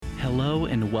Hello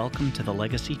and welcome to the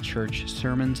Legacy Church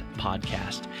Sermons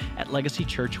Podcast. At Legacy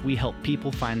Church, we help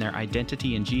people find their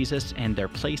identity in Jesus and their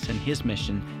place in His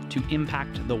mission to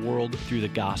impact the world through the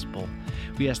gospel.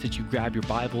 We ask that you grab your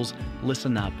Bibles,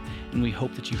 listen up, and we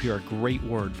hope that you hear a great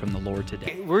word from the Lord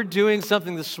today. We're doing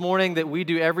something this morning that we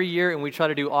do every year and we try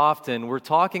to do often. We're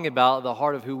talking about the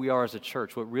heart of who we are as a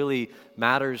church, what really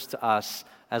matters to us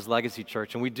as Legacy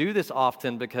Church. And we do this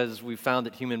often because we found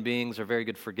that human beings are very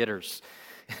good forgetters.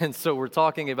 And so we're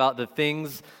talking about the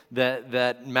things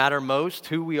that matter most,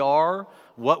 who we are,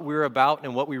 what we're about,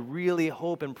 and what we really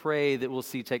hope and pray that we'll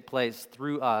see take place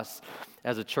through us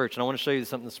as a church. And I want to show you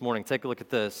something this morning. Take a look at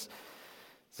this.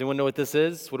 Does anyone know what this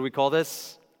is? What do we call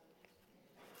this?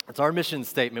 It's our mission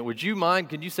statement. Would you mind,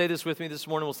 could you say this with me this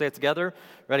morning? We'll say it together.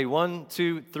 Ready? 1,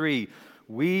 2, 3.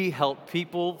 We help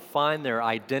people find their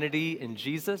identity in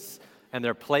Jesus and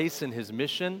their place in His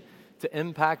mission to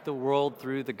impact the world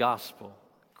through the gospel.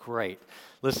 Great.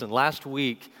 Listen, last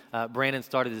week, Brandon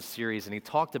started this series, and he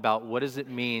talked about what does it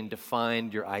mean to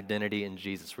find your identity in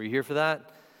Jesus. Were you here for that?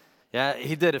 Yeah,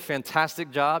 he did a fantastic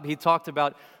job. He talked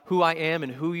about who I am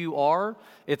and who you are.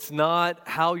 It's not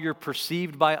how you're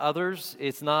perceived by others.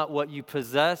 It's not what you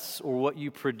possess or what you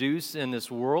produce in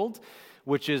this world,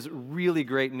 which is really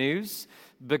great news,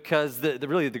 because the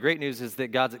great news is that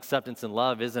God's acceptance and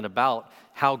love isn't about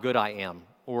how good I am,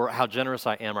 or how generous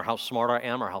I am, or how smart I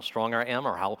am, or how strong I am,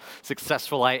 or how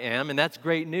successful I am. And that's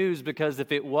great news, because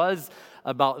if it was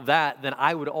about that, then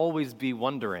I would always be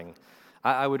wondering.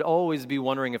 I would always be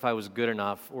wondering if I was good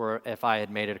enough or if I had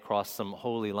made it across some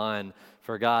holy line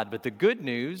for God. But the good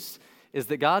news is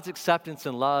that God's acceptance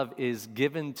and love is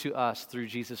given to us through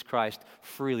Jesus Christ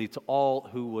freely to all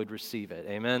who would receive it.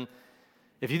 Amen?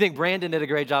 If you think Brandon did a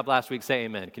great job last week, say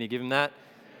amen. Can you give him that?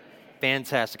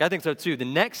 Fantastic. I think so too. The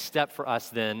next step for us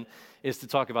then is to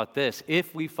talk about this.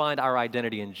 If we find our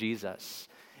identity in Jesus,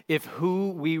 if who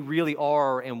we really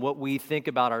are and what we think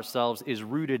about ourselves is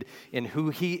rooted in who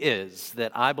He is,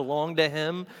 that I belong to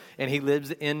Him and He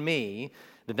lives in me,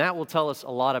 then that will tell us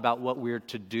a lot about what we're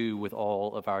to do with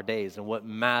all of our days and what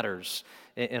matters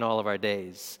in all of our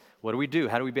days. What do we do?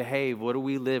 How do we behave? What do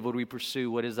we live? What do we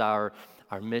pursue? What is our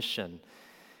mission?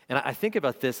 And I think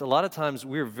about this, a lot of times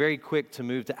we're very quick to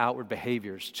move to outward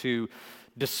behaviors, to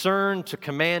discern, to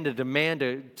command, to demand,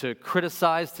 to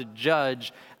criticize, to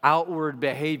judge outward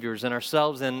behaviors in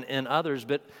ourselves and others.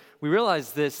 But we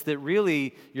realize this, that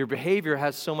really your behavior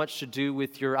has so much to do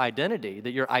with your identity,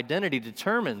 that your identity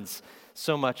determines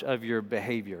so much of your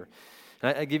behavior.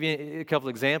 And I'll give you a couple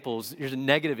examples. Here's a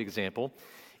negative example.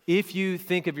 If you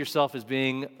think of yourself as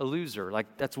being a loser,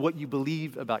 like that's what you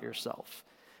believe about yourself,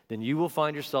 then you will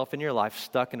find yourself in your life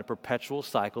stuck in a perpetual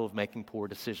cycle of making poor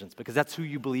decisions, because that's who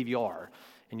you believe you are,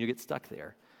 and you get stuck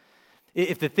there.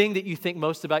 If the thing that you think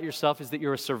most about yourself is that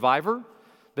you're a survivor,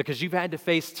 because you've had to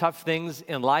face tough things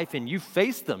in life and you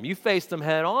faced them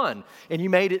head on, and you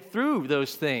made it through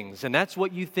those things, and that's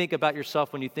what you think about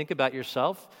yourself when you think about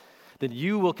yourself, then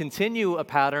you will continue a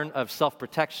pattern of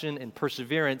self-protection and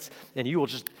perseverance, and you'll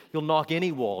knock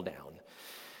any wall down.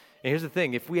 And here's the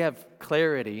thing, if we have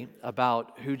clarity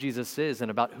about who Jesus is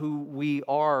and about who we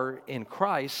are in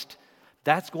Christ,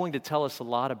 that's going to tell us a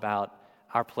lot about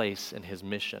our place in His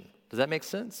mission. Does that make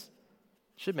sense?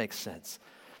 It should make sense.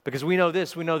 Because we know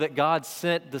this, we know that God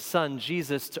sent the Son,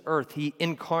 Jesus, to earth. He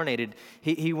incarnated.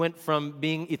 He went from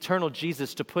being eternal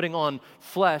Jesus to putting on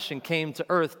flesh and came to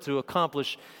earth to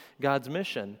accomplish God's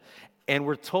mission. And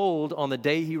we're told on the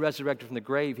day He resurrected from the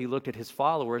grave, He looked at His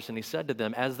followers and He said to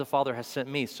them, as the Father has sent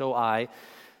me, so I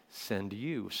send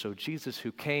you. So Jesus,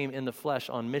 who came in the flesh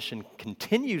on mission,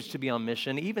 continues to be on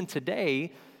mission even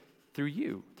today through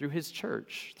you, through His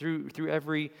church, through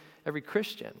every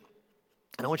Christian.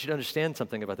 And I want you to understand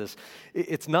something about this.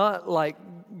 It's not like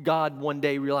God one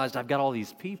day realized, I've got all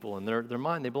these people and they're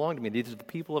mine, they belong to me. These are the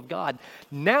people of God.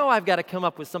 Now I've got to come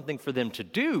up with something for them to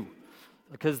do,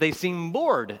 because they seem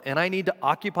bored, and I need to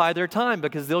occupy their time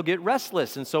because they'll get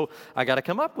restless, and so I got to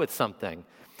come up with something.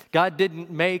 God didn't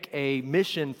make a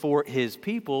mission for His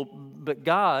people, but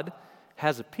God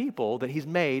has a people that He's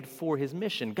made for His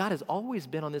mission. God has always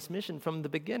been on this mission from the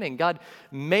beginning. God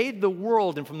made the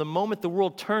world, and from the moment the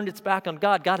world turned its back on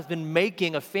God, God has been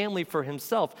making a family for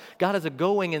Himself. God is a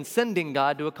going and sending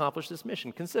God to accomplish this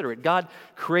mission. Consider it. God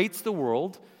creates the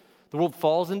world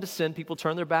falls into sin, people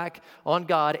turn their back on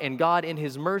God, and God in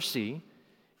His mercy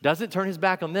doesn't turn His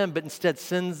back on them, but instead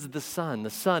sends the Son. The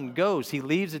Son goes, He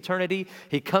leaves eternity,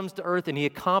 He comes to earth, and He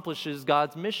accomplishes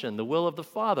God's mission, the will of the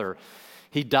Father.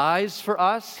 He dies for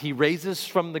us, He raises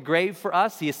from the grave for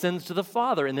us, He ascends to the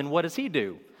Father, and then what does He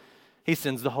do? He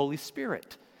sends the Holy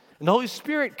Spirit. And the Holy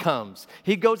Spirit comes.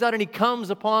 He goes out and he comes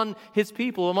upon his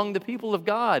people, among the people of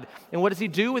God. And what does he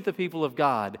do with the people of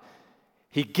God?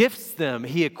 He gifts them,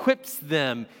 he equips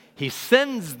them, he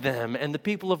sends them, and the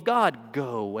people of God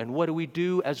go. And what do we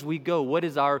do as we go? What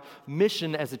is our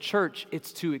mission as a church?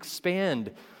 It's to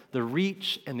expand the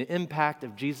reach and the impact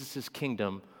of Jesus'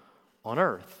 kingdom on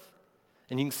earth.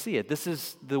 And you can see it. This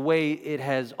is the way it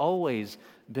has always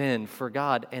been for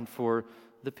God and for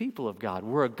the people of God.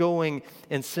 We're a going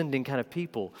and sending kind of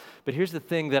people. But here's the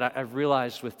thing that I've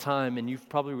realized with time, and you've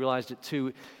probably realized it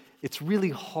too. It's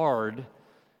really hard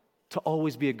to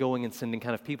always be a going and sending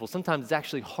kind of people. Sometimes it's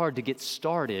actually hard to get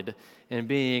started in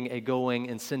being a going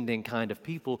and sending kind of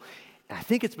people. And I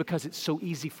think it's because it's so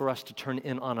easy for us to turn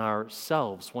in on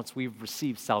ourselves once we've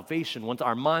received salvation, once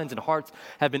our minds and hearts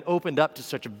have been opened up to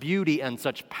such beauty and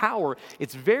such power.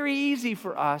 It's very easy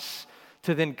for us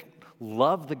to then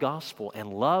love the gospel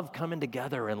and love coming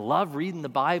together and love reading the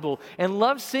Bible and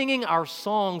love singing our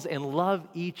songs and love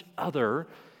each other,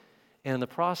 and in the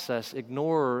process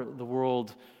ignore the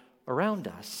world around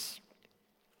us.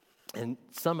 And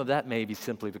some of that may be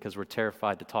simply because we're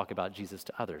terrified to talk about Jesus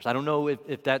to others. I don't know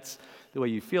if that's the way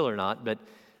you feel or not,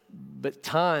 but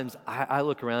times I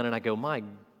look around and I go, my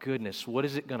goodness, what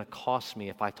is it going to cost me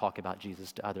if I talk about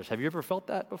Jesus to others? Have you ever felt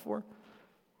that before?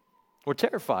 We're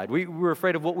terrified. We're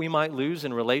afraid of what we might lose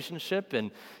in relationship and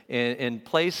in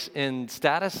place and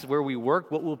status where we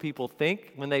work. What will people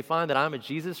think when they find that I'm a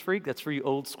Jesus freak? That's for you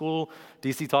old school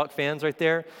DC Talk fans right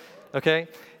there, okay?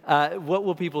 What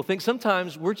will people think?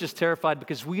 Sometimes we're just terrified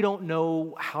because we don't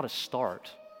know how to start.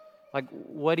 Like,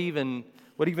 what even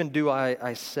do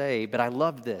I say? But I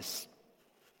love this.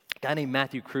 A guy named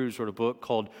Matthew Cruz wrote a book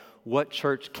called What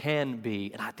Church Can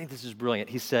Be, and I think this is brilliant.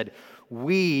 He said,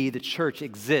 we, the church,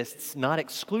 exists not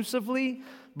exclusively,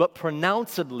 but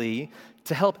pronouncedly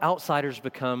to help outsiders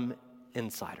become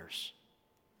insiders.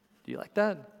 Do you like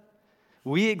that?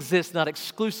 We exist not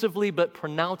exclusively, but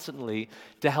pronouncedly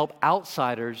to help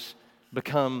outsiders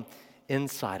become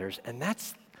insiders. And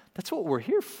that's what we're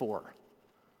here for.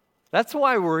 That's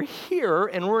why we're here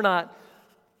and we're not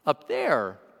up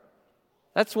there.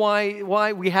 That's why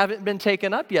we haven't been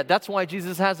taken up yet. That's why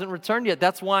Jesus hasn't returned yet.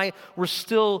 That's why we're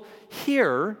still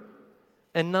here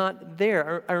and not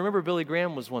there. I remember Billy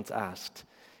Graham was once asked,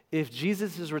 if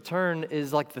Jesus' return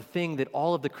is like the thing that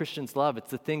all of the Christians love,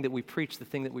 it's the thing that we preach, the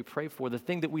thing that we pray for, the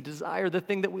thing that we desire, the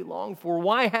thing that we long for,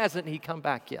 why hasn't he come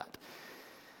back yet?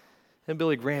 And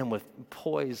Billy Graham, with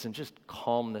poise and just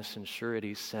calmness and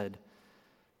surety, said,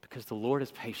 because the Lord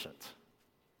is patient.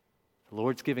 The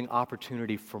Lord's giving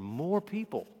opportunity for more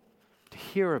people to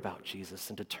hear about Jesus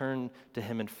and to turn to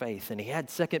him in faith. And he had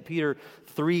 2 Peter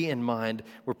 3 in mind,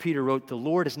 where Peter wrote, the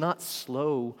Lord is not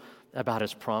slow about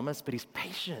his promise, but he's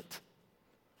patient.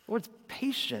 The Lord's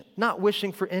patient, not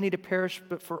wishing for any to perish,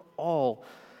 but for all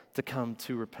to come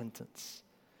to repentance.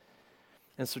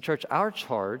 And so, church, our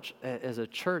charge as a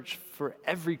church for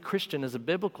every Christian is a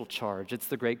biblical charge. It's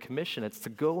the Great Commission. It's to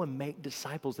go and make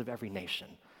disciples of every nation.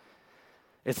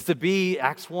 It's to be,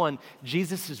 Acts 1,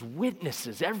 Jesus'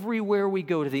 witnesses everywhere we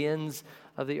go to the ends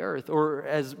of the earth. Or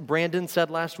as Brandon said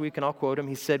last week, and I'll quote him,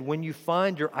 he said, when you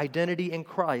find your identity in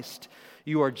Christ,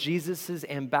 you are Jesus'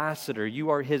 ambassador. You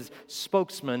are his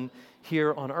spokesman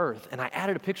here on earth. And I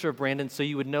added a picture of Brandon so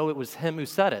you would know it was him who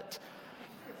said it.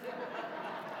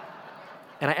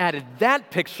 And I added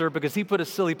that picture because he put a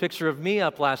silly picture of me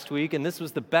up last week, and this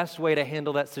was the best way to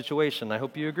handle that situation. I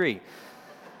hope you agree.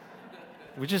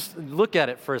 We just look at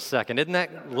it for a second. Isn't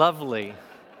that lovely?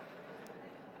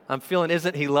 I'm feeling,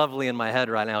 isn't he lovely in my head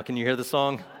right now? Can you hear the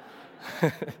song?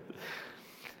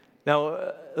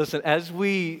 Now, listen, as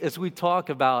we talk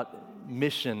about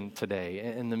mission today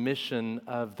and the mission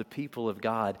of the people of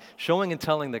God, showing and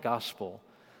telling the gospel,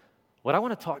 what I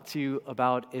want to talk to you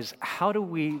about is how do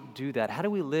we do that? How do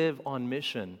we live on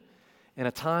mission in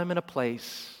a time and a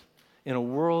place, in a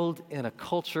world, in a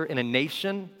culture, in a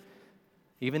nation,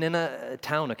 even in a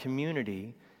town, a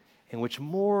community, in which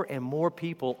more and more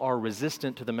people are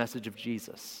resistant to the message of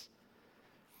Jesus,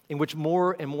 in which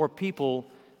more and more people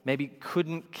maybe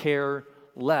couldn't care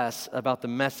less about the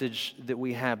message that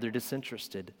we have. They're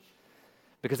disinterested.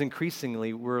 Because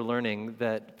increasingly we're learning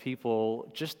that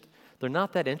people they're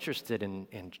not that interested in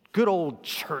good old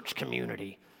church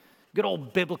community, good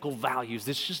old biblical values.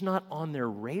 It's just not on their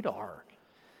radar.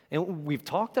 And we've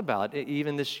talked about,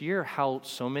 even this year, how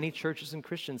so many churches and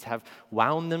Christians have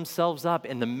wound themselves up,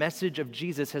 and the message of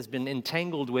Jesus has been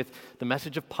entangled with the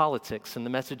message of politics and the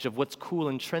message of what's cool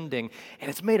and trending, and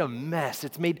it's made a mess.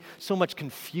 It's made so much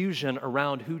confusion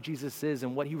around who Jesus is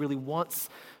and what he really wants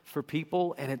for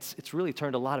people, and it's really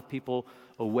turned a lot of people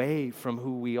away from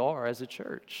who we are as a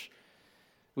church.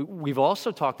 We've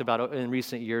also talked about in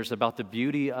recent years about the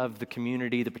beauty of the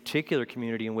community, the particular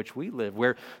community in which we live,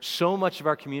 where so much of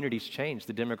our community's changed.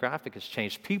 The demographic has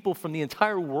changed. People from the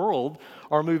entire world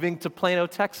are moving to Plano,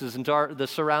 Texas, and to the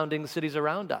surrounding cities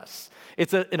around us.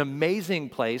 It's an amazing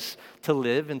place to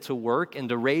live and to work and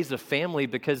to raise a family,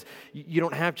 because you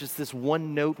don't have just this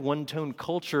one-note, one-tone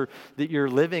culture that you're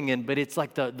living in, but it's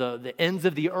like the ends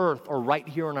of the earth are right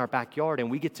here in our backyard,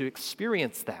 and we get to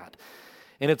experience that.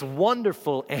 And it's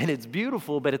wonderful and it's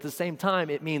beautiful, but at the same time,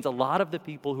 it means a lot of the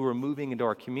people who are moving into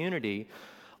our community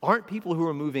aren't people who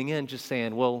are moving in just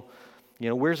saying, well,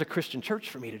 where's a Christian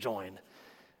church for me to join?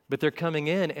 But they're coming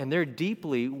in and they're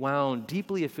deeply wound,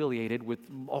 deeply affiliated with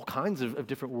all kinds of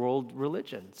different world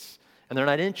religions. And they're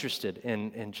not interested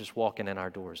in just walking in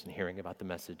our doors and hearing about the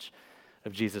message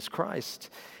of Jesus Christ.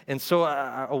 And so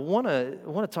I want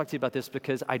to talk to you about this,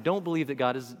 because I don't believe that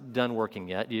God is done working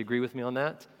yet. Do you agree with me on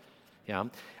that? Yeah.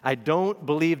 I don't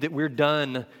believe that we're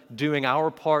done doing our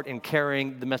part in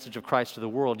carrying the message of Christ to the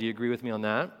world. Do you agree with me on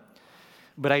that?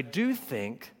 But I do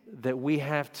think that we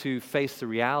have to face the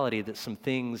reality that some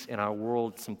things in our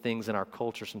world, some things in our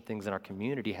culture, some things in our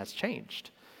community has changed.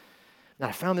 Now,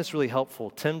 I found this really helpful.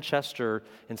 Tim Chester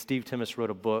and Steve Timmis wrote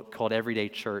a book called Everyday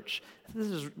Church. This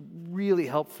is really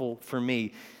helpful for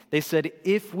me. They said,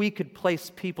 if we could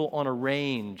place people on a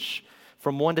range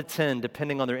from 1 to 10,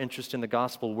 depending on their interest in the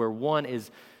gospel, where 1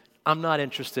 is, I'm not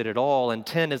interested at all, and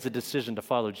 10 is a decision to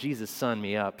follow Jesus, sign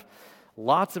me up.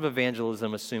 Lots of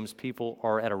evangelism assumes people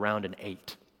are at around an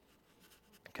 8.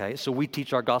 Okay, so we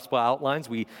teach our gospel outlines,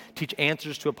 we teach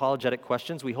answers to apologetic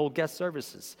questions, we hold guest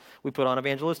services, we put on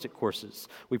evangelistic courses,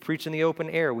 we preach in the open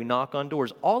air, we knock on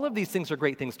doors. All of these things are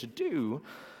great things to do,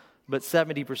 but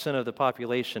 70% of the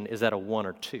population is at a 1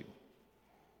 or 2.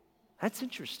 That's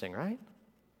interesting, right?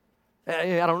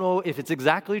 I don't know if it's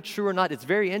exactly true or not. It's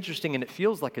very interesting, and it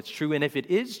feels like it's true. And if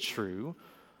it is true,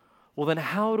 well, then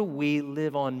how do we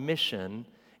live on mission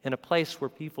in a place where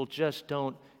people just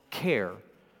don't care?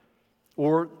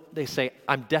 Or they say,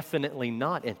 I'm definitely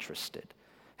not interested.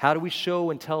 How do we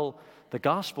show and tell the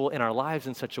gospel in our lives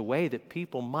in such a way that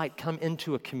people might come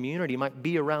into a community, might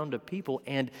be around a people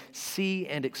and see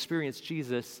and experience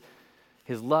Jesus,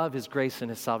 his love, his grace,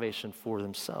 and his salvation for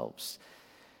themselves?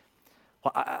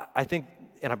 Well, I think,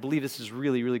 and I believe this is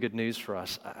really, really good news for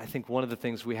us. I think one of the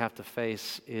things we have to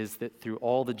face is that through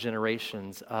all the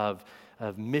generations of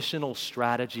missional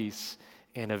strategies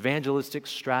and evangelistic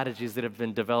strategies that have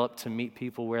been developed to meet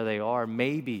people where they are,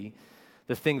 maybe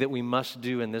the thing that we must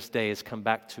do in this day is come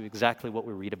back to exactly what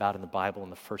we read about in the Bible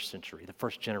in the first century, the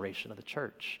first generation of the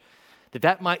church.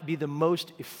 That might be the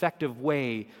most effective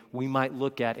way we might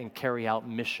look at and carry out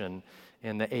mission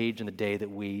in the age and the day that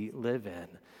we live in.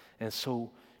 And so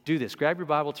do this. Grab your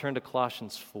Bible, turn to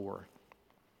Colossians 4.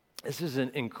 This is an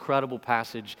incredible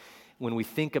passage when we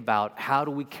think about how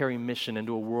do we carry mission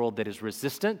into a world that is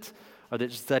resistant or that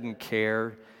just doesn't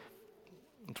care.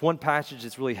 It's one passage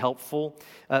that's really helpful.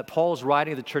 Paul is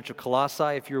writing to the church of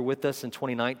Colossae. If you were with us in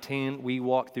 2019, we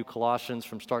walked through Colossians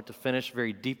from start to finish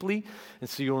very deeply. And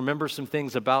so you'll remember some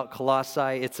things about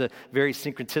Colossae. It's a very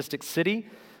syncretistic city.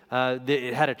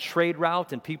 It had a trade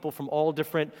route, and people from all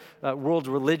different world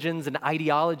religions and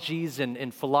ideologies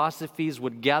and philosophies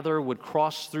would gather, would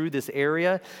cross through this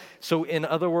area. So in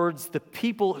other words, the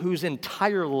people whose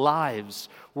entire lives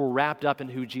were wrapped up in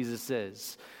who Jesus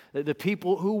is, the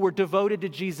people who were devoted to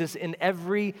Jesus in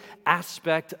every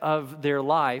aspect of their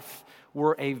life,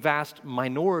 were a vast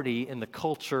minority in the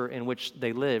culture in which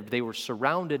they lived. They were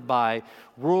surrounded by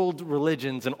world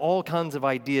religions and all kinds of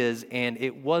ideas, and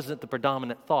it wasn't the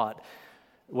predominant thought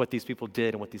what these people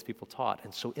did and what these people taught.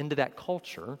 And so into that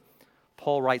culture,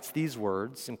 Paul writes these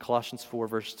words in Colossians 4,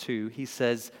 verse 2. He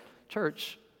says,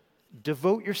 church,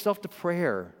 devote yourself to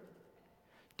prayer.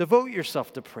 Devote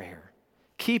yourself to prayer,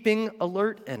 keeping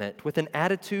alert in it with an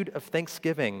attitude of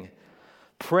thanksgiving,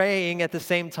 praying at the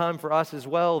same time for us as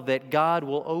well, that God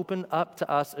will open up to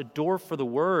us a door for the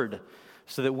word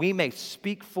so that we may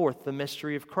speak forth the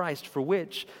mystery of Christ, for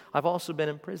which I've also been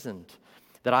imprisoned,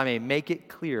 that I may make it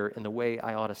clear in the way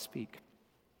I ought to speak.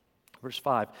 Verse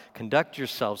 5, conduct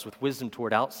yourselves with wisdom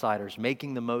toward outsiders,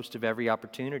 making the most of every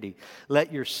opportunity.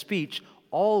 Let your speech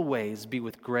always be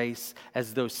with grace,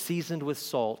 as though seasoned with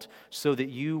salt, so that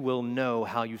you will know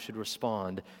how you should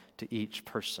respond to each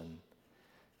person.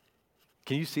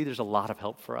 Can you see there's a lot of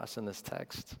help for us in this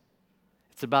text?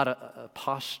 It's about a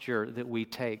posture that we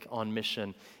take on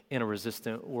mission in a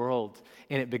resistant world.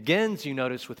 And it begins, you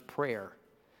notice, with prayer.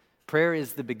 Prayer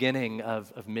is the beginning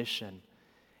of mission.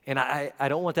 And I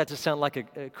don't want that to sound like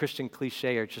a Christian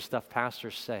cliche or just stuff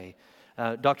pastors say.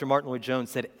 Dr. Martin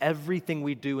Lloyd-Jones said, everything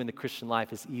we do in the Christian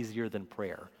life is easier than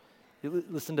prayer.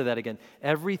 Listen to that again.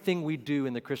 Everything we do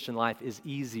in the Christian life is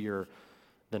easier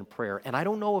than prayer. And I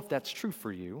don't know if that's true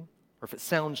for you, or if it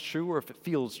sounds true, or if it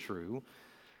feels true.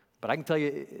 But I can tell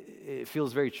you, it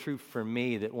feels very true for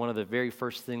me that one of the very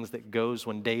first things that goes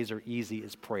when days are easy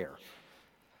is prayer.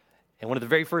 And one of the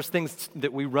very first things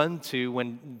that we run to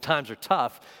when times are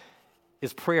tough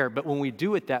is prayer. But when we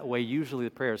do it that way, usually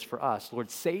the prayer is for us. Lord,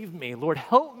 save me. Lord,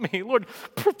 help me. Lord,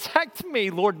 protect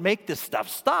me. Lord, make this stuff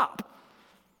stop.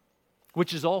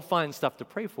 Which is all fine stuff to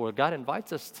pray for. God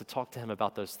invites us to talk to him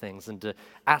about those things and to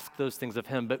ask those things of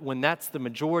him. But when that's the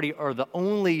majority or the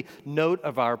only note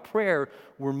of our prayer,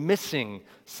 we're missing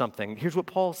something. Here's what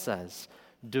Paul says.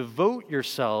 Devote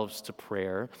yourselves to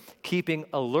prayer, keeping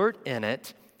alert in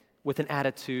it with an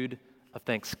attitude of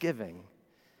thanksgiving.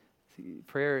 See,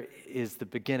 prayer is the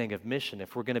beginning of mission.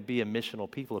 If we're going to be a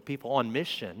missional people, a people on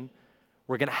mission,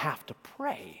 we're going to have to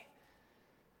pray.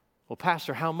 Well,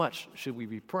 Pastor, how much should we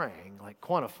be praying? Like,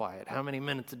 quantify it. How many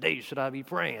minutes a day should I be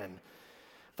praying?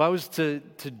 If I was to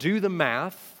do the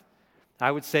math,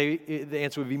 I would say the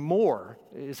answer would be more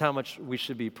is how much we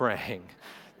should be praying.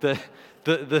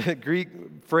 The Greek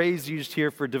phrase used here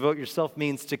for devote yourself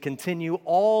means to continue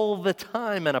all the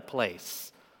time in a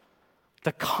place,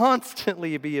 to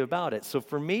constantly be about it. So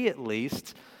for me, at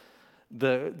least,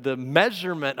 the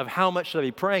measurement of how much should I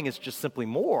be praying is just simply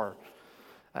more.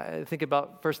 I think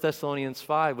about 1 Thessalonians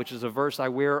 5, which is a verse I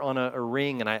wear on a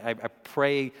ring, and I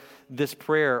pray this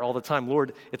prayer all the time.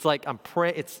 Lord, it's like I'm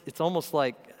praying. It's almost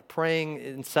like praying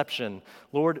Inception.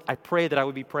 Lord, I pray that I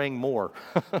would be praying more,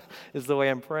 is the way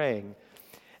I'm praying.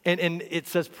 And it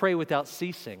says pray without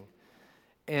ceasing.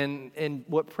 And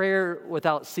what prayer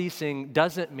without ceasing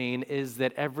doesn't mean is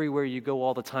that everywhere you go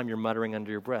all the time you're muttering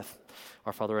under your breath.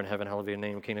 Our Father in heaven, hallowed be your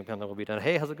name, kingdom come, thy will be done.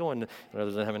 Hey, how's it going?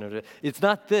 Others in heaven. It's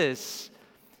not this.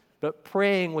 But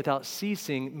praying without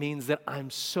ceasing means that I'm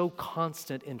so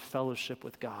constant in fellowship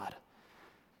with God.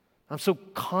 I'm so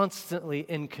constantly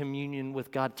in communion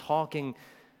with God, talking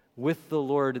with the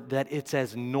Lord, that it's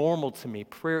as normal to me.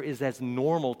 Prayer is as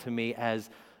normal to me as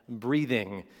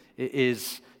breathing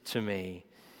is to me.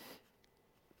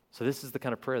 So this is the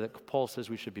kind of prayer that Paul says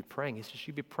we should be praying. He says you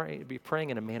should be praying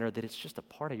in a manner that it's just a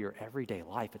part of your everyday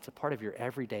life. It's a part of your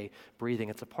everyday breathing.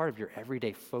 It's a part of your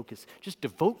everyday focus. Just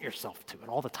devote yourself to it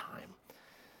all the time.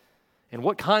 And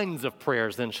what kinds of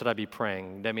prayers then should I be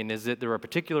praying? I mean, there are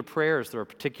particular prayers? Is there a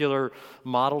particular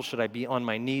model? Should I be on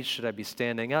my knees? Should I be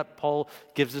standing up? Paul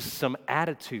gives us some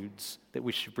attitudes that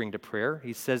we should bring to prayer.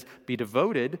 He says, be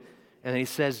devoted. And then he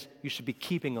says, you should be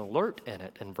keeping alert in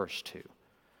it in verse 2.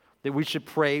 That we should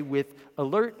pray with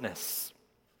alertness.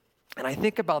 And I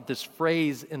think about this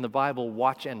phrase in the Bible,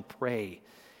 watch and pray,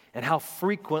 and how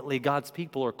frequently God's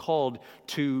people are called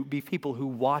to be people who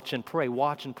watch and pray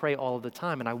all of the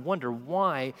time. And I wonder,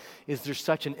 why is there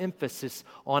such an emphasis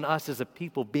on us as a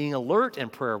people being alert in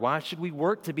prayer? Why should we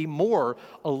work to be more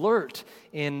alert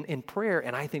in prayer?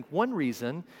 And I think one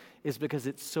reason is because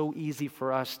it's so easy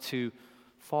for us to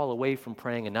fall away from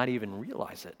praying and not even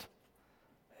realize it.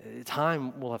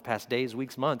 Time will have passed, days,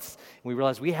 weeks, months, and we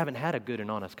realize we haven't had a good and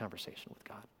honest conversation with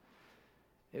God.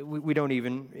 We don't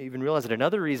even realize it.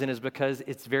 Another reason is because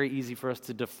it's very easy for us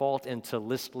to default into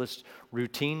listless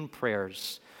routine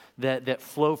prayers that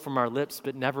flow from our lips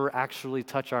but never actually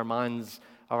touch our minds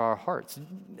or our hearts.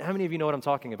 How many of you know what I'm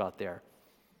talking about there?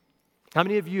 How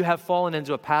many of you have fallen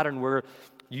into a pattern where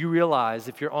you realize,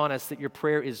 if you're honest, that your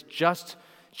prayer is just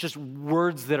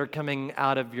words that are coming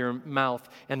out of your mouth,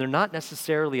 and they're not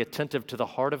necessarily attentive to the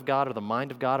heart of God or the mind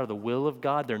of God or the will of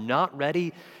God? They're not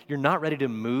ready. You're not ready to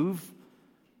move.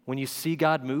 When you see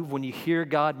God move, when you hear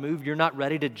God move, you're not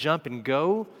ready to jump and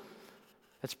go.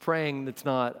 That's praying that's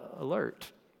not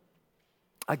alert.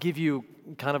 I'll give you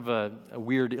kind of a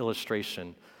weird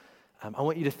illustration. I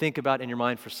want you to think about in your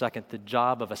mind for a second the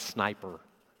job of a sniper.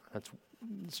 That's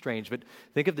strange, but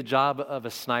think of the job of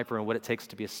a sniper and what it takes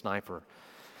to be a sniper.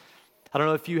 I don't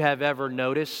know if you have ever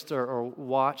noticed or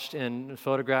watched in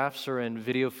photographs or in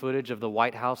video footage of the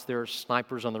White House, there are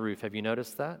snipers on the roof. Have you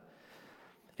noticed that?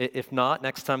 If not,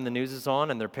 next time the news is on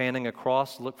and they're panning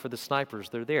across, look for the snipers.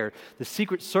 They're there. The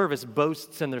Secret Service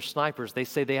boasts in their snipers. They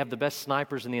say they have the best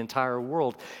snipers in the entire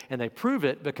world, and they prove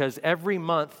it because every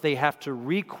month they have to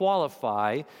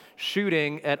requalify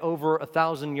shooting at over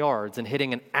 1,000 yards and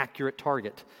hitting an accurate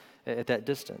target. at that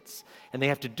distance. And they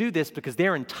have to do this because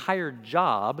their entire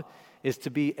job is to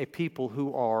be a people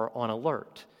who are on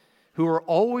alert, who are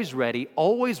always ready,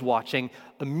 always watching,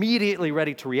 immediately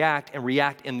ready to react and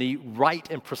react in the right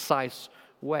and precise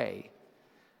way.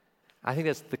 I think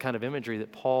that's the kind of imagery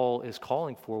that Paul is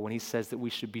calling for when he says that we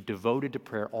should be devoted to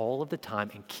prayer all of the time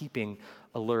and keeping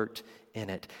alert in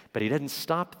it. But he doesn't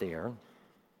stop there.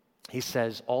 He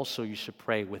says also you should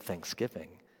pray with thanksgiving.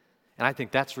 And I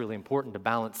think that's really important to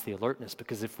balance the alertness,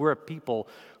 because if we're a people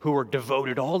who are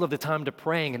devoted all of the time to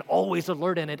praying and always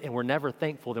alert in it and we're never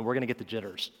thankful, then we're going to get the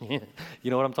jitters.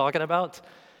 You know what I'm talking about?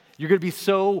 You're going to be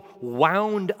so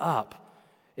wound up.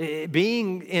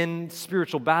 Being in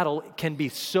spiritual battle can be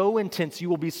so intense. You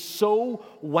will be so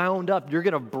wound up. You're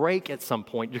going to break at some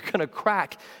point. You're going to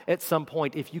crack at some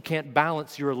point if you can't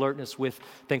balance your alertness with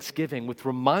thanksgiving, with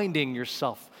reminding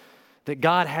yourself that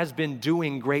God has been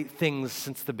doing great things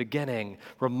since the beginning,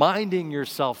 reminding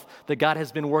yourself that God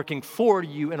has been working for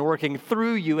you and working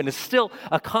through you and is still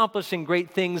accomplishing great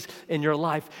things in your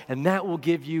life. And that will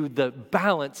give you the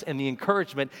balance and the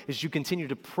encouragement as you continue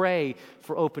to pray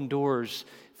for open doors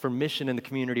for mission in the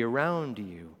community around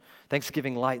you.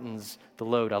 Thanksgiving lightens the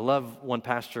load. I love one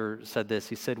pastor said this.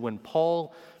 He said, when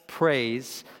Paul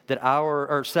says that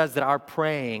our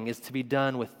praying is to be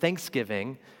done with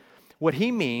thanksgiving, what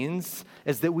he means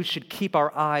is that we should keep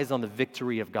our eyes on the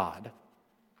victory of God,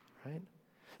 right?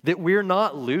 That we're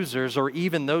not losers or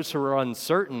even those who are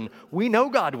uncertain. We know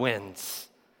God wins.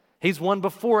 He's won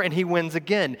before and he wins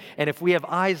again. And if we have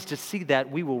eyes to see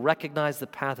that, we will recognize the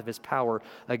path of his power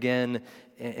again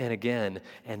and again.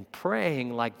 And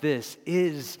praying like this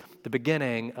is the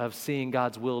beginning of seeing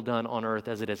God's will done on earth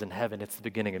as it is in heaven. It's the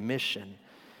beginning of mission.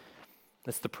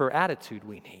 It's the prayer attitude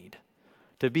we need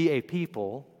to be a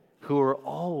people who are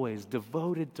always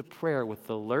devoted to prayer with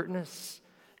alertness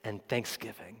and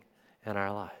thanksgiving in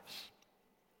our lives.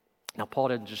 Now, Paul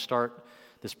didn't just start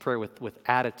this prayer with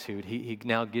attitude. He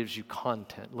now gives you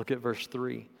content. Look at verse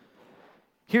 3.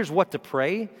 Here's what to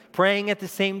pray, praying at the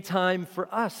same time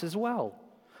for us as well,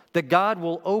 that God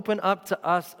will open up to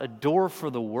us a door for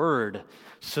the word,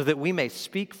 so that we may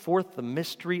speak forth the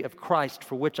mystery of Christ,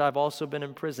 for which I've also been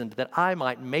imprisoned, that I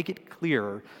might make it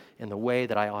clearer in the way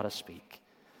that I ought to speak.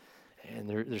 And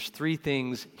there's three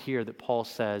things here that Paul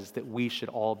says that we should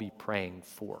all be praying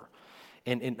for.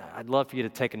 And I'd love for you to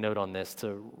take a note on this,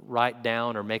 to write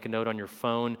down or make a note on your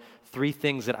phone, three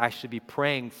things that I should be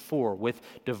praying for with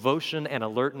devotion and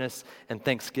alertness and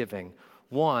thanksgiving.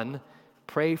 One,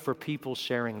 pray for people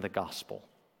sharing the gospel.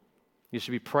 You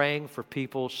should be praying for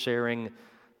people sharing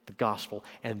the gospel.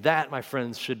 And that, my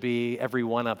friends, should be every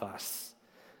one of us.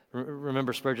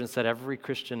 Remember, Spurgeon said every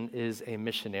Christian is a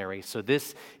missionary. So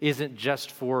this isn't just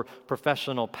for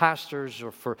professional pastors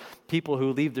or for people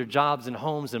who leave their jobs and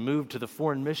homes and move to the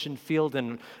foreign mission field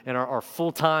and are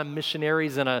full-time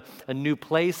missionaries in a new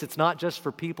place. It's not just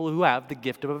for people who have the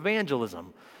gift of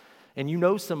evangelism. And you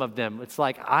know some of them. It's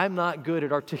like, I'm not good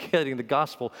at articulating the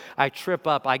gospel. I trip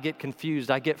up. I get confused.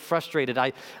 I get frustrated.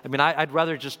 I'd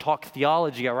rather just talk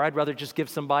theology, or I'd rather just give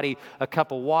somebody a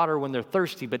cup of water when they're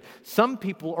thirsty. But some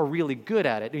people are really good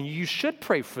at it, and you should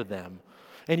pray for them.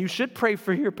 And you should pray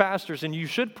for your pastors, and you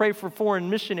should pray for foreign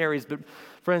missionaries. But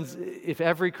friends, if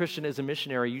every Christian is a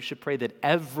missionary, you should pray that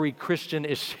every Christian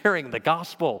is sharing the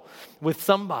gospel with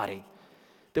somebody,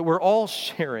 that we're all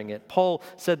sharing it. Paul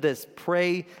said this,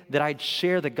 pray that I'd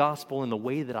share the gospel in the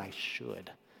way that I should.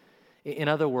 In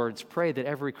other words, pray that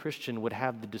every Christian would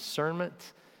have the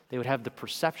discernment, they would have the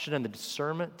perception and the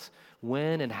discernment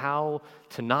when and how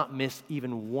to not miss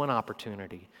even one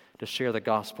opportunity to share the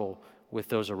gospel with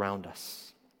those around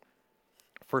us.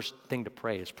 First thing to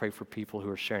pray is pray for people who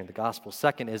are sharing the gospel.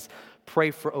 Second is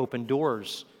pray for open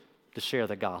doors to share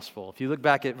the gospel. If you look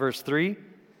back at verse 3,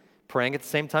 praying at the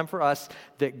same time for us,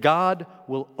 that God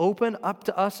will open up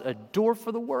to us a door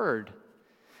for the word.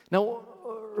 Now,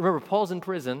 remember, Paul's in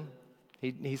prison.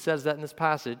 He says that in this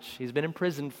passage. He's been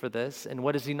imprisoned for this. And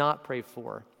what does he not pray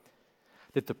for?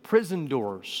 That the prison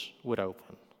doors would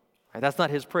open. Right? That's not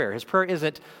his prayer. His prayer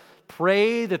isn't,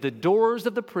 pray that the doors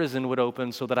of the prison would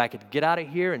open so that I could get out of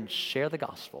here and share the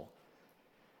gospel.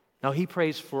 Now, he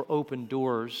prays for open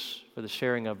doors for the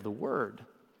sharing of the word.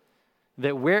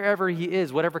 That wherever he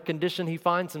is, whatever condition he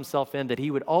finds himself in, that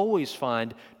he would always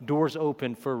find doors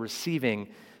open for receiving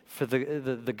for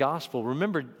the gospel.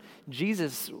 Remember,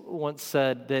 Jesus once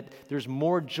said that there's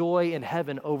more joy in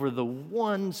heaven over the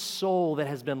one soul that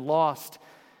has been lost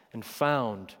and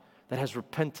found, that has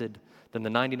repented, than the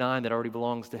 99 that already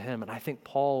belongs to him. And I think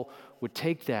Paul would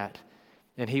take that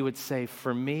And he would say,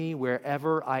 for me,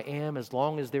 wherever I am, as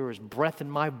long as there is breath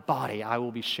in my body, I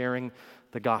will be sharing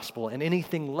the gospel. And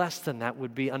anything less than that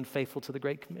would be unfaithful to the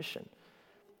Great Commission.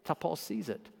 That's how Paul sees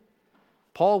it.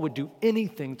 Paul would do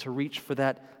anything to reach for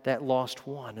that lost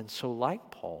one. And so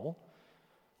like Paul,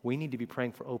 we need to be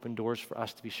praying for open doors for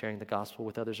us to be sharing the gospel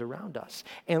with others around us.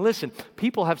 And listen,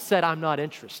 people have said, I'm not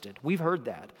interested. We've heard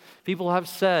that. People have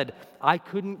said, I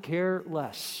couldn't care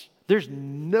less. There's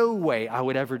no way I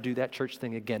would ever do that church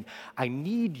thing again. I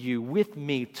need you with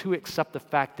me to accept the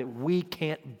fact that we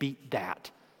can't beat that.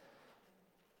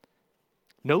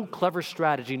 No clever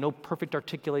strategy, no perfect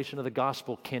articulation of the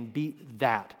gospel can beat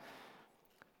that.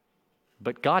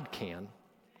 But God can.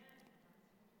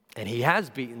 And He has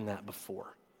beaten that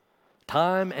before.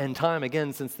 Time and time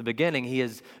again since the beginning, He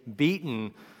has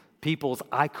beaten people's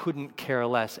I couldn't care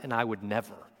less and I would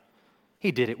never.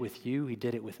 He did it with you. He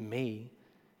did it with me.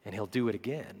 And He'll do it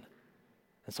again.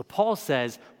 And so Paul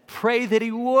says, pray that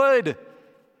He would,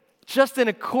 just in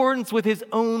accordance with His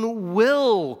own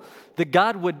will, that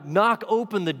God would knock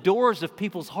open the doors of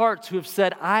people's hearts who have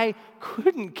said, I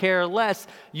couldn't care less.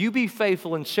 You be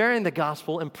faithful in sharing the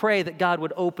gospel and pray that God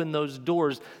would open those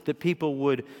doors that people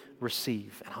would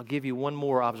receive. And I'll give you one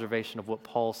more observation of what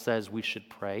Paul says we should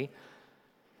pray,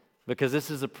 because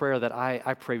this is a prayer that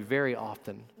I pray very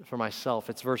often for myself.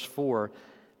 It's verse 4.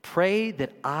 Pray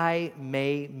that I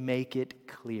may make it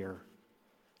clear.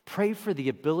 Pray for the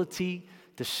ability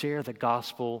to share the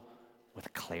gospel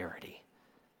with clarity.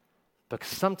 Because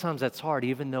sometimes that's hard,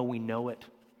 even though we know it.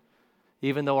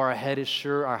 Even though our head is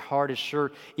sure, our heart is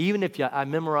sure. Even if I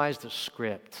memorized the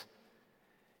script,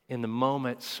 in the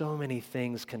moment, so many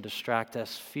things can distract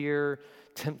us. Fear,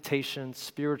 temptation,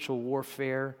 spiritual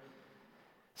warfare.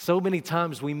 So many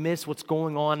times we miss what's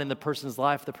going on in the person's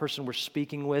life, the person we're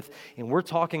speaking with, and we're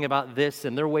talking about this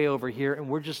and they're way over here and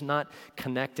we're just not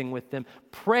connecting with them.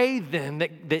 Pray then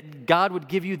that God would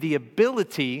give you the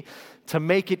ability to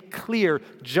make it clear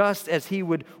just as He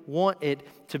would want it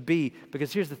to be.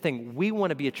 Because here's the thing, we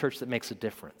want to be a church that makes a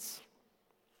difference.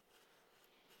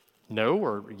 No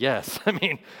or yes?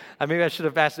 Maybe I should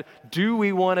have asked, do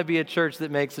we want to be a church that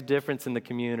makes a difference in the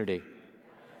community?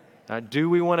 Do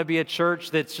we want to be a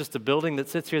church that's just a building that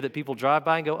sits here that people drive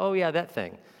by and go, oh yeah, that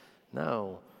thing?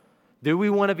 No. Do we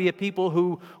want to be a people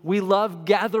who we love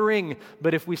gathering,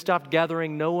 but if we stopped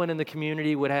gathering, no one in the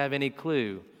community would have any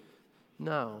clue?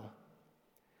 No.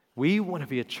 We want to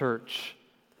be a church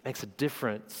that makes a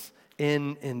difference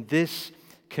in this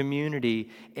community.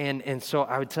 And so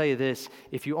I would tell you this,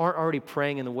 if you aren't already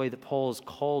praying in the way that Paul has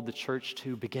called the church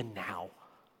to, begin now.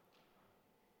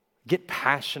 Get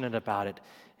passionate about it.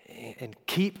 And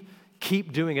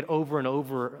keep doing it over and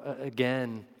over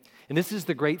again. And this is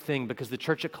the great thing, because the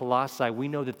church at Colossae, we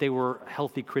know that they were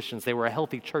healthy Christians. They were a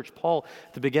healthy church. Paul,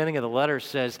 at the beginning of the letter,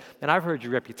 says, and I've heard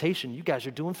your reputation. You guys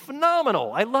are doing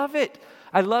phenomenal. I love it.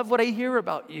 I love what I hear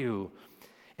about you.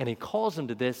 And he calls them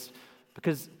to this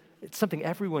because it's something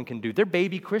everyone can do. They're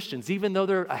baby Christians. Even though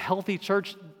they're a healthy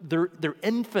church, they're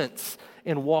infants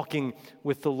in walking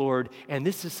with the Lord. And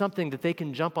this is something that they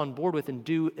can jump on board with and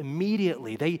do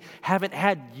immediately. They haven't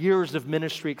had years of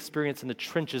ministry experience in the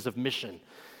trenches of mission.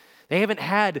 They haven't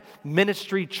had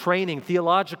ministry training,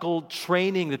 theological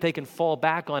training that they can fall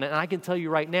back on. And I can tell you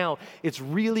right now, it's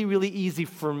really, really easy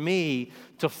for me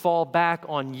to fall back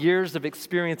on years of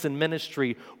experience in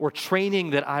ministry or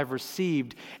training that I've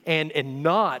received and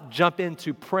not jump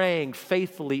into praying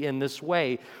faithfully in this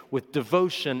way with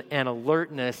devotion and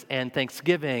alertness and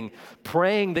thanksgiving,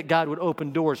 praying that God would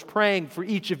open doors, praying for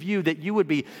each of you that you would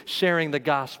be sharing the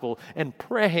gospel, and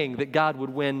praying that God would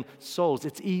win souls.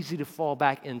 It's easy to fall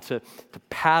back into the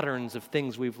patterns of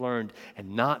things we've learned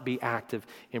and not be active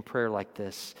in prayer like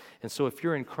this. And so if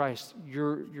you're in Christ,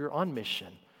 you're on mission.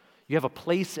 You have a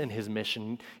place in His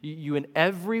mission. You in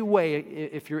every way,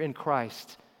 if you're in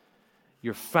Christ,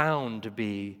 you're found to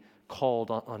be called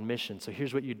on mission. So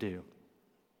here's what you do.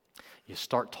 You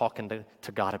start talking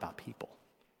to God about people.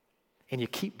 And you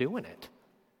keep doing it.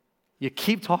 You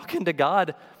keep talking to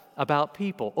God about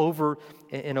people over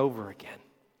and over again.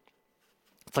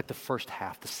 It's like the first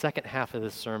half. The second half of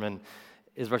this sermon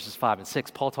is verses 5 and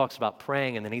 6. Paul talks about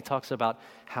praying, and then he talks about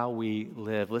how we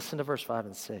live. Listen to verse 5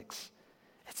 and 6.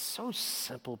 It's so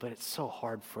simple, but it's so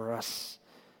hard for us.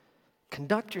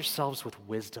 Conduct yourselves with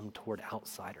wisdom toward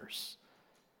outsiders.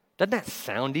 Doesn't that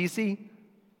sound easy?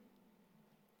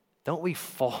 Don't we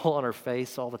fall on our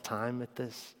face all the time at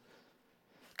this?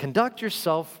 Conduct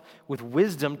yourself with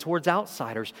wisdom towards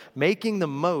outsiders, making the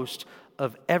most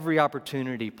of every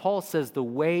opportunity. Paul says the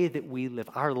way that we live,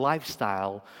 our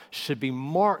lifestyle, should be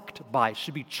trademarked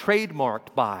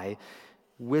by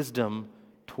wisdom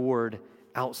toward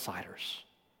outsiders.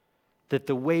 That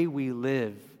the way we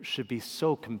live should be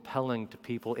so compelling to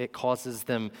people, it causes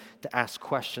them to ask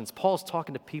questions. Paul's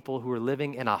talking to people who are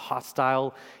living in a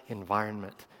hostile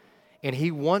environment. And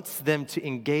he wants them to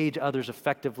engage others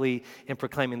effectively in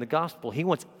proclaiming the gospel. He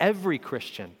wants every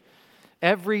Christian,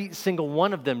 every single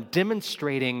one of them,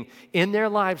 demonstrating in their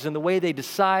lives, in the way they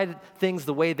decide things,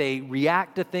 the way they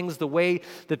react to things, the way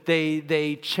that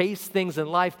they chase things in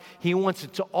life. He wants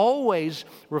it to always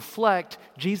reflect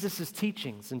Jesus'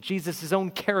 teachings and Jesus'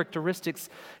 own characteristics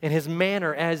and his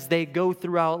manner as they go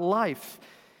throughout life.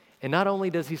 And not only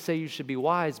does he say you should be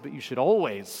wise, but you should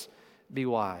always be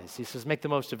wise. He says, make the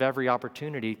most of every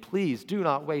opportunity. Please do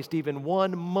not waste even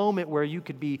one moment where you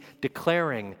could be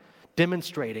declaring,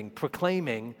 demonstrating,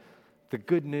 proclaiming the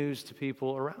good news to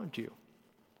people around you.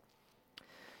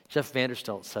 Jeff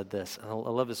Vanderstelt said this, and I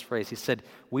love this phrase. He said,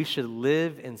 we should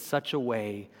live in such a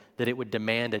way that it would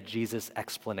demand a Jesus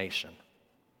explanation.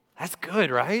 That's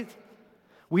good, right?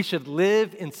 We should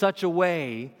live in such a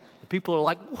way that people are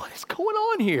like, what is going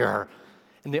on here?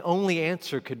 And the only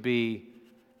answer could be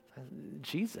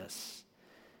Jesus.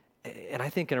 And I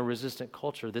think in a resistant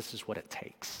culture, this is what it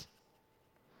takes.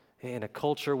 In a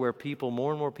culture where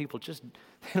more and more people just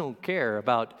they don't care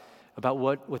about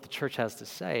what the church has to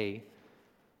say,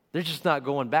 they're just not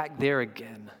going back there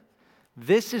again.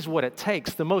 This is what it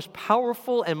takes. The most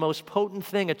powerful and most potent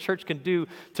thing a church can do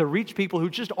to reach people who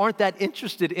just aren't that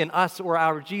interested in us or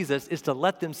our Jesus is to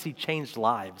let them see changed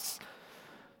lives,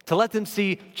 to let them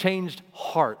see changed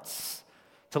hearts,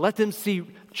 to let them see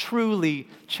truly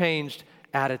changed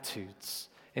attitudes.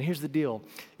 And here's the deal.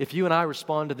 If you and I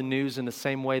respond to the news in the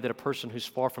same way that a person who's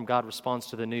far from God responds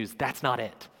to the news, that's not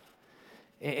it.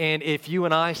 And if you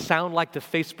and I sound like the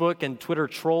Facebook and Twitter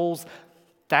trolls,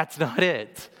 that's not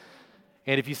it.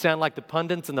 And if you sound like the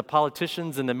pundits and the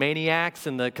politicians and the maniacs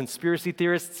and the conspiracy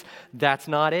theorists, that's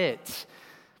not it.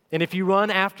 And if you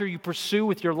run after, you pursue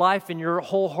with your life and your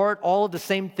whole heart all of the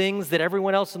same things that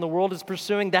everyone else in the world is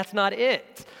pursuing, that's not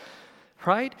it,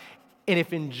 right? And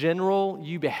if in general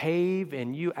you behave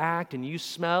and you act and you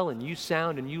smell and you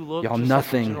sound and you look just like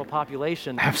the general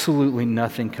population, absolutely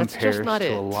nothing compares to a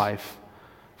it. life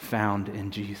found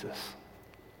in Jesus.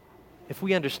 If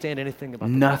we understand anything about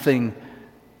nothing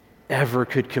ever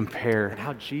could compare and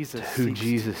how Jesus to who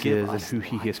Jesus is and who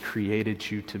he life. has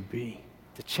created you to be.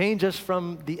 To change us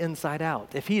from the inside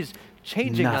out. If he is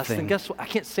changing us, then guess what? I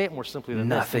can't say it more simply than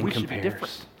nothing this. We should be compares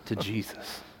different to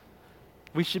Jesus.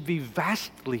 We should be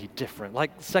vastly different.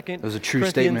 Like 2 There's a true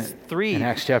Corinthians statement 3, in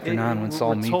Acts chapter 9 when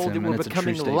Saul meets him, and it's a true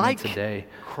statement like today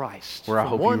Christ, where I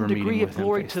hope you one were degree meeting of with him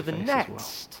glory face to the face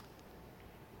next.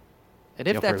 And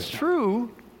if Y'all pray that's with me.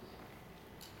 true,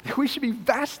 we should be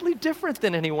vastly different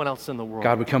than anyone else in the world.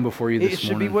 God, we come before you this It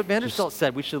should morning be what Vanderstelt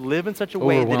said. We should live in such a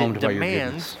way that it overwhelmed by your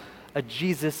demands goodness. a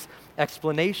Jesus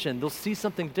explanation. They'll see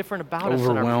something different about us in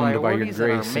our Overwhelmed by your priorities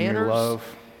and our grace and your manners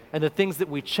love and the things that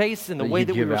we chase and the that way you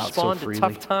that we give out so respond to freely.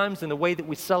 tough times and the way that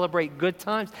we celebrate good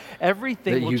times.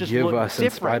 Everything That will you just give look us in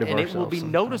spite different of and it will ourselves be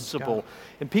sometimes, noticeable. God.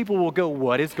 And people will go,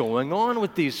 what is going on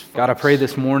with these folks? God, I pray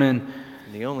this morning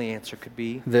And the only answer could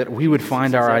be that we would Jesus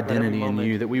find is our at every identity in moment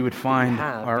you, that we would find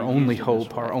have our to only use in this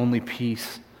hope, our way. only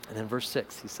peace, And then verse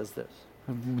 6, he says this.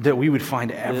 that we would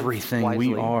find Live everything wisely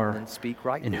we are and speak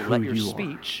rightly. in who Let your you are.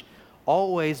 speech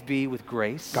always be with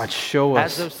grace. God, show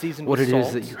as us though seasoned what with it is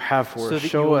salt, that you have for so us. that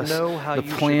Show you will us know how the you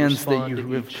should plans that respond you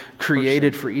to have each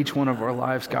created person. for each one of our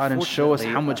lives, God, and show us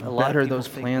how much Unfortunately, a lot of better people those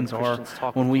think plans when are Christians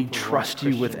talk when to we people who aren't trust you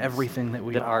with Christians, everything that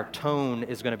we that are. our tone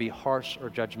is going to be harsh or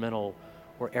judgmental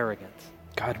or arrogant.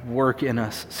 God, work in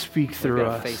us, speak We've through got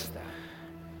to us. face that.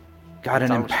 God,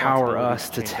 It's and our empower responsibility us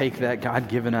to to change take that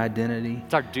God-given identity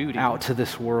It's our duty out to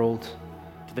this world,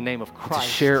 to the name of to Christ.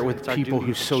 share it with It's our people duty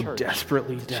who as a so church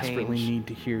desperately to desperately change need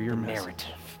to hear your the message.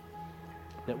 narrative.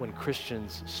 That when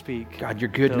Christians speak, God, your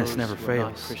goodness those never who are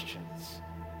not fails. Christians,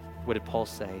 what did Paul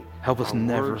say? Help us Our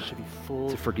never words should be full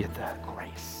to forget that. of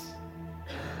grace.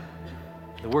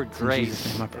 The word in grace,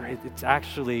 Jesus' name I pray. it's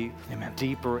actually Amen.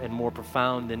 deeper and more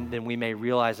profound than we may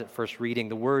realize at first reading.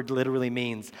 The word literally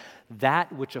means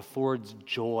that which affords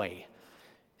joy.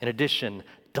 In addition,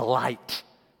 delight.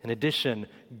 In addition,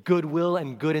 goodwill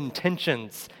and good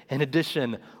intentions. In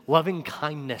addition, loving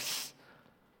kindness.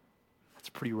 That's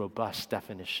a pretty robust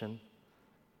definition.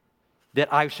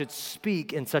 That I should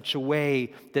speak in such a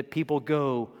way that people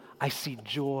go, I see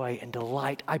joy and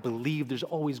delight. I believe there's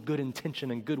always good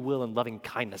intention and goodwill and loving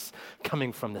kindness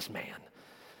coming from this man.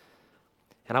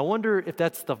 And I wonder if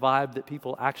that's the vibe that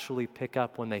people actually pick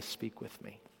up when they speak with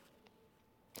me.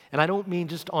 And I don't mean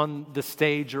just on the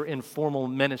stage or in formal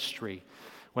ministry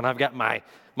when I've got my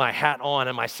my hat on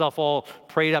and myself all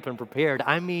prayed up and prepared.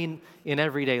 I mean in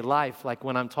everyday life, like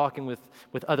when I'm talking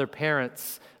with other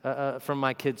parents from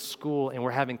my kids' school and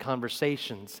we're having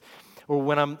conversations, or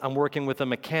when I'm working with a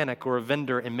mechanic or a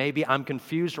vendor and maybe I'm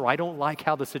confused or I don't like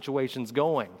how the situation's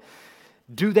going.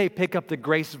 Do they pick up the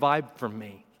grace vibe from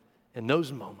me in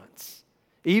those moments?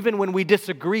 Even when we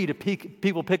disagree, do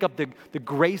people pick up the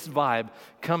grace vibe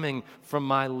coming from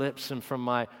my lips and from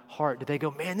my heart? Do they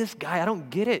go, man, this guy, I don't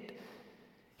get it.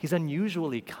 He's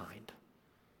unusually kind.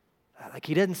 Like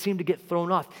he doesn't seem to get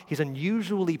thrown off. He's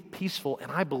unusually peaceful,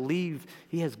 and I believe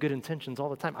he has good intentions all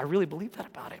the time. I really believe that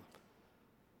about him.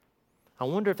 I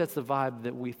wonder if that's the vibe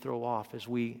that we throw off as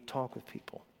we talk with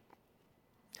people.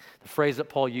 The phrase that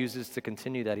Paul uses to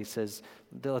continue that, he says,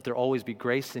 let there always be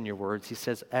grace in your words. He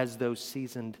says, as though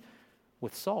seasoned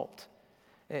with salt.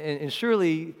 And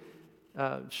surely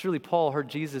Paul heard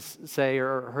Jesus say,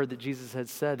 or heard that Jesus had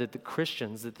said that the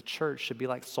Christians, that the church should be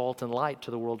like salt and light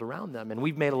to the world around them. And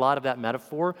we've made a lot of that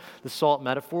metaphor, the salt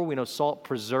metaphor. We know salt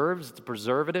preserves, it's a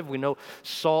preservative. We know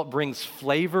salt brings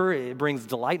flavor, it brings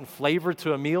delight and flavor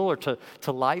to a meal or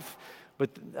to life. But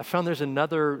I found there's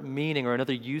another meaning or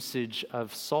another usage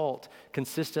of salt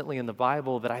consistently in the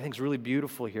Bible that I think is really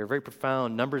beautiful here, very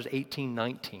profound. Numbers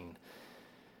 18:19. It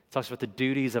talks about the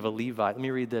duties of a Levite. Let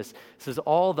me read this. It says,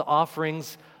 all the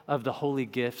offerings of the holy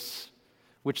gifts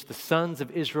which the sons of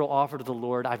Israel offer to the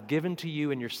Lord, I've given to you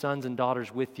and your sons and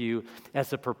daughters with you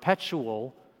as a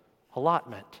perpetual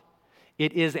allotment.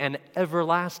 It is an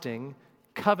everlasting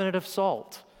covenant of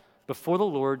salt before the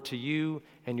Lord to you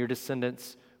and your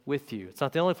descendants with you. It's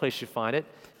not the only place you find it.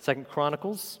 2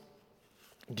 Chronicles.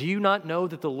 Do you not know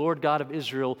that the Lord God of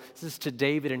Israel, this is to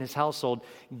David and his household,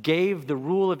 gave the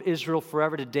rule of Israel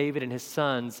forever to David and his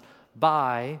sons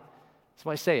by, that's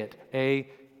why I say it, a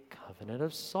covenant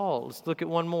of salt. Let's look at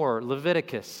one more.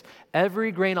 Leviticus.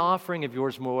 Every grain offering of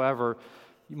yours, moreover,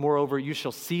 you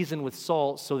shall season with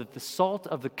salt, so that the salt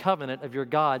of the covenant of your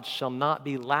God shall not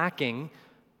be lacking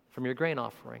from your grain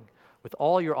offering. With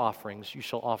all your offerings you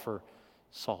shall offer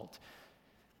salt.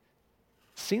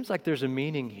 Seems like there's a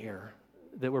meaning here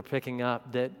that we're picking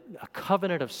up, that a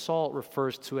covenant of salt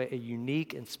refers to a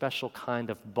unique and special kind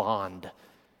of bond,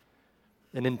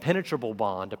 an impenetrable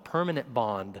bond, a permanent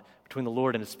bond between the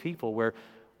Lord and his people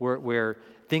where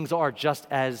things are just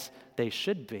as they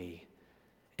should be.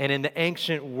 And in the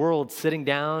ancient world, sitting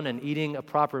down and eating a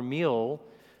proper meal,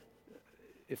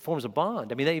 it forms a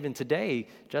bond. I mean, even today,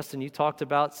 Justin, you talked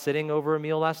about sitting over a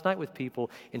meal last night with people,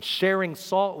 and sharing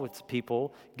salt with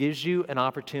people gives you an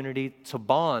opportunity to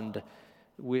bond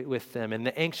with them. In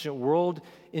the ancient world,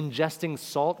 ingesting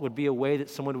salt would be a way that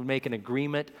someone would make an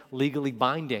agreement legally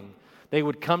binding. They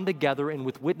would come together, and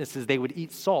with witnesses, they would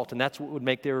eat salt, and that's what would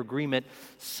make their agreement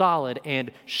solid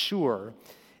and sure.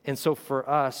 And so for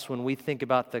us, when we think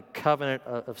about the covenant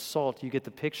of salt, you get the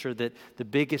picture that the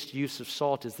biggest use of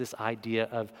salt is this idea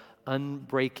of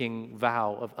unbreaking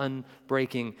vow, of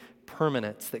unbreaking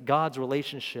permanence, that God's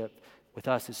relationship with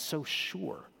us is so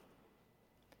sure.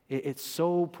 It's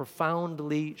so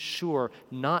profoundly sure,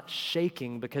 not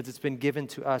shaking because it's been given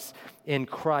to us in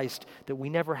Christ, that we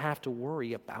never have to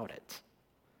worry about it.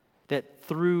 That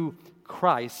through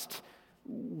Christ,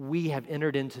 we have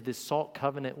entered into this salt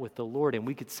covenant with the Lord, and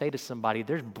we could say to somebody,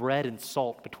 there's bread and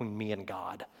salt between me and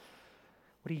God.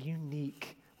 What a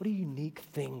unique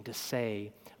thing to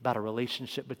say about a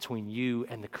relationship between you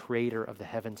and the creator of the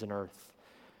heavens and earth.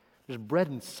 There's bread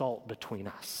and salt between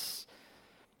us.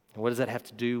 And what does that have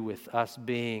to do with us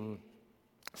being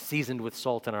seasoned with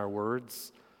salt in our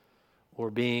words,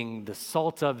 or being the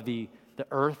salt of the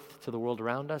earth to the world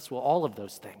around us? Well, all of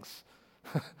those things.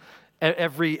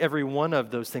 Every one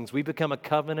of those things. We become a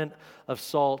covenant of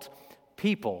salt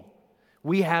people.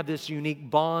 We have this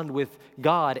unique bond with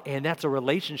God, and that's a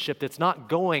relationship that's not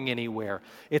going anywhere.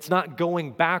 It's not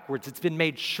going backwards. It's been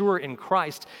made sure in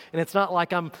Christ. And it's not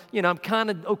like I'm kind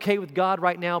of okay with God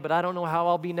right now, but I don't know how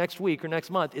I'll be next week or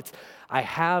next month. I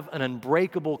have an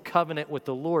unbreakable covenant with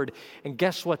the Lord. And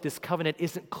guess what? This covenant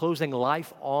isn't closing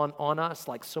life on us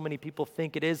like so many people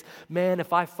think it is. Man,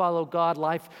 if I follow God,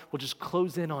 life will just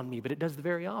close in on me. But it does the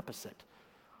very opposite.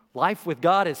 Life with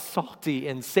God is salty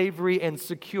and savory and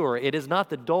secure. It is not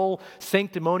the dull,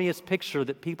 sanctimonious picture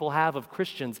that people have of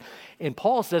Christians. And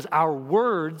Paul says our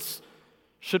words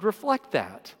should reflect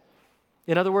that.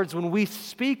 In other words, when we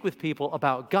speak with people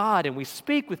about God and we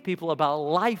speak with people about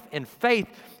life and faith,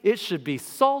 it should be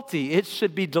salty. It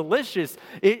should be delicious.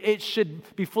 It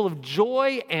should be full of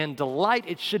joy and delight.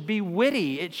 It should be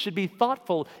witty. It should be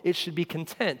thoughtful. It should be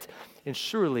content. And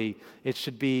surely it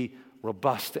should be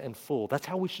robust and full. That's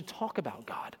how we should talk about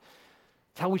God.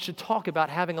 It's how we should talk about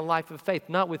having a life of faith,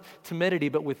 not with timidity,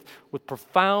 but with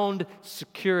profound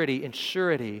security and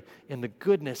surety in the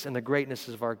goodness and the greatness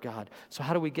of our God. So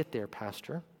how do we get there,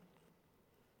 Pastor?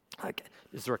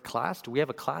 Is there a class? Do we have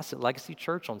a class at Legacy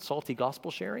Church on salty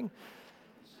gospel sharing?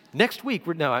 Next week,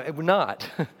 we're not.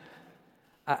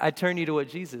 I turn you to what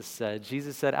Jesus said.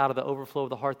 Jesus said, out of the overflow of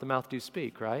the heart, the mouth do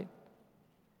speak, right?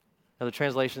 Now the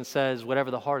translation says,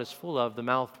 whatever the heart is full of, the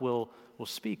mouth will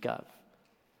speak of.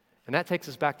 And that takes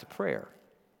us back to prayer,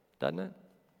 doesn't it?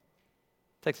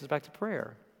 Takes us back to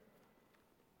prayer.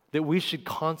 That we should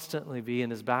constantly be in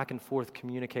this back and forth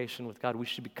communication with God. We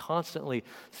should be constantly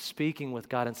speaking with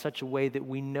God in such a way that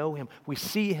we know Him. We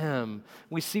see Him.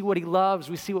 We see what He loves.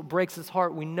 We see what breaks His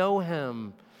heart. We know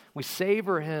Him. We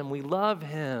savor Him. We love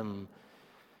Him.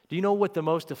 Do you know what the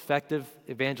most effective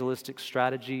evangelistic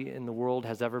strategy in the world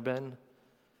has ever been?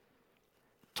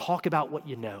 Talk about what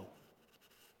you know.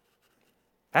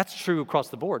 That's true across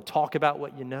the board. Talk about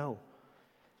what you know.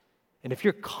 And if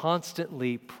you're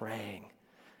constantly praying,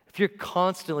 if you're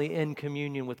constantly in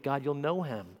communion with God, you'll know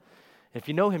Him. And if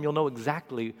you know Him, you'll know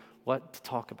exactly what to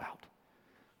talk about.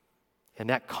 And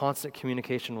that constant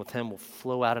communication with Him will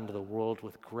flow out into the world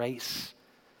with grace,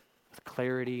 with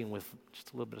clarity, and with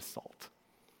just a little bit of salt.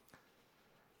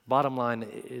 Bottom line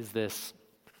is this: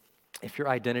 if your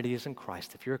identity is in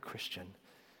Christ, if you're a Christian,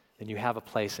 then you have a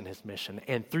place in His mission.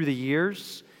 And through the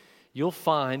years, you'll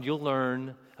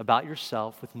learn about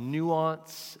yourself with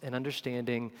nuance and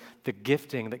understanding the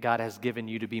gifting that God has given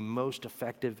you to be most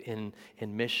effective in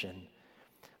mission.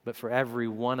 But for every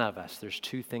one of us, there's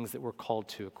two things that we're called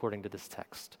to according to this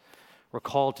text. We're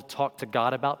called to talk to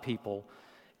God about people,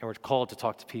 and we're called to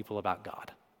talk to people about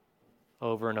God.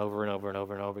 Over and over and over and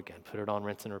over and over again. Put it on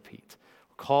rinse and repeat.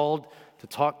 We're called to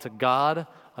talk to God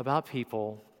about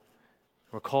people.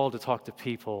 We're called to talk to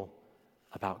people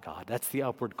about God. That's the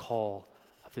upward call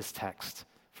of this text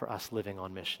for us living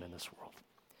on mission in this world.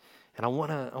 And I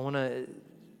want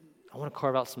to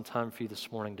carve out some time for you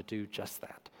this morning to do just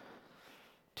that.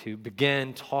 To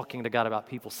begin talking to God about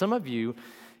people. Some of you,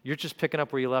 you're just picking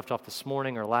up where you left off this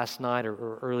morning or last night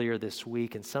or earlier this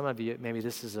week, and some of you, maybe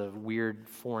this is a weird,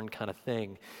 foreign kind of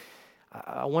thing.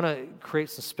 I want to create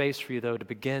some space for you, though, to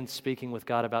begin speaking with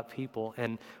God about people.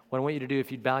 And what I want you to do,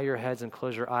 if you'd bow your heads and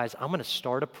close your eyes, I'm going to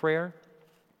start a prayer.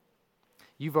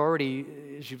 You've already,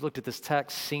 as you've looked at this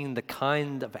text, seen the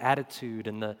kind of attitude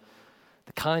and the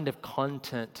kind of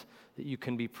content that you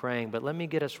can be praying. But let me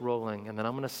get us rolling, and then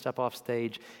I'm going to step off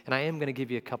stage, and I am going to give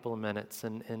you a couple of minutes.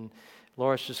 And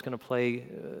Laura's just going to play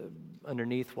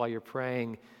underneath while you're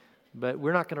praying, but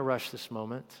we're not going to rush this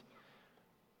moment.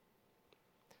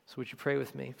 So would you pray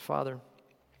with me? Father,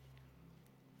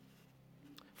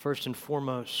 first and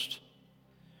foremost,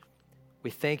 we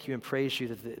thank you and praise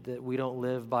you that we don't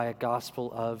live by a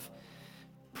gospel of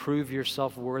prove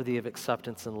yourself worthy of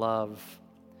acceptance and love.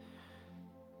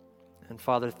 And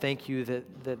Father, thank you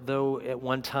that though at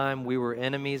one time we were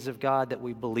enemies of God, that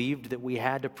we believed that we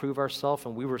had to prove ourselves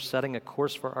and we were setting a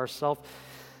course for ourselves,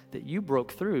 that you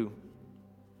broke through.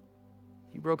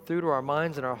 You broke through to our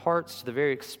minds and our hearts, to the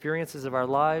very experiences of our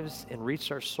lives, and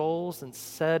reached our souls and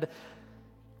said,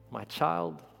 my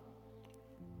child,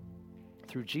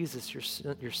 through Jesus,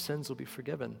 your sins will be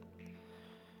forgiven.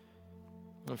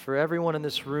 And for everyone in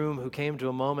this room who came to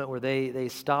a moment where they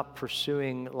stopped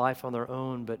pursuing life on their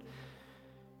own, but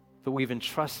we've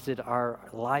entrusted our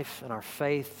life and our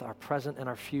faith, our present and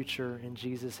our future in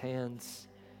Jesus' hands,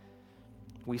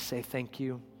 we say thank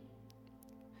you.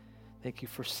 Thank you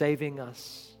for saving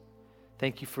us.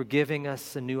 Thank you for giving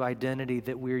us a new identity,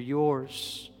 that we're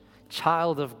yours,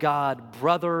 child of God,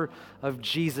 brother of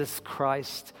Jesus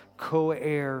Christ,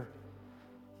 co-heir,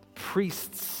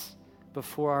 priests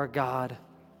before our God,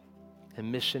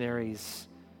 and missionaries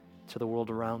to the world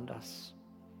around us.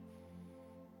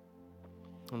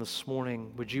 And this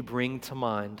morning, would you bring to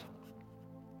mind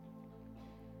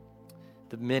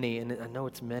the many, and I know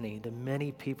it's many, the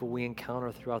many people we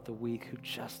encounter throughout the week who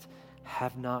just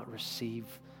have not received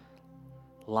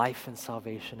life and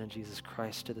salvation in Jesus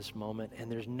Christ to this moment,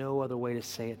 and there's no other way to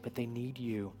say it, but they need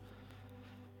you.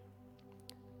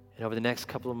 And over the next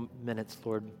couple of minutes,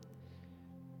 Lord,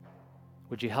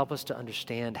 would you help us to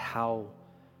understand how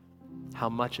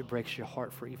much it breaks your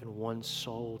heart for even one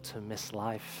soul to miss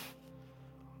life,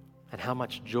 and how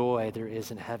much joy there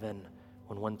is in heaven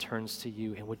when one turns to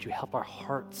you. And would you help our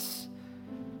hearts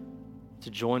to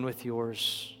join with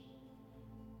yours,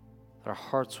 that our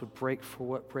hearts would break for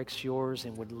what breaks yours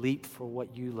and would leap for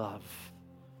what you love.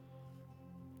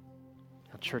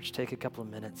 Now, church, take a couple of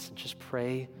minutes and just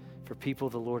pray for people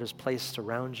the Lord has placed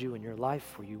around you in your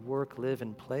life, where you work, live,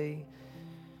 and play.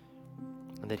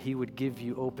 and that He would give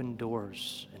you open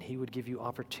doors, and He would give you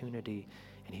opportunity,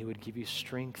 and He would give you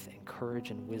strength and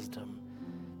courage and wisdom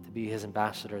to be His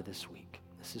ambassador this week.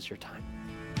 This is your time.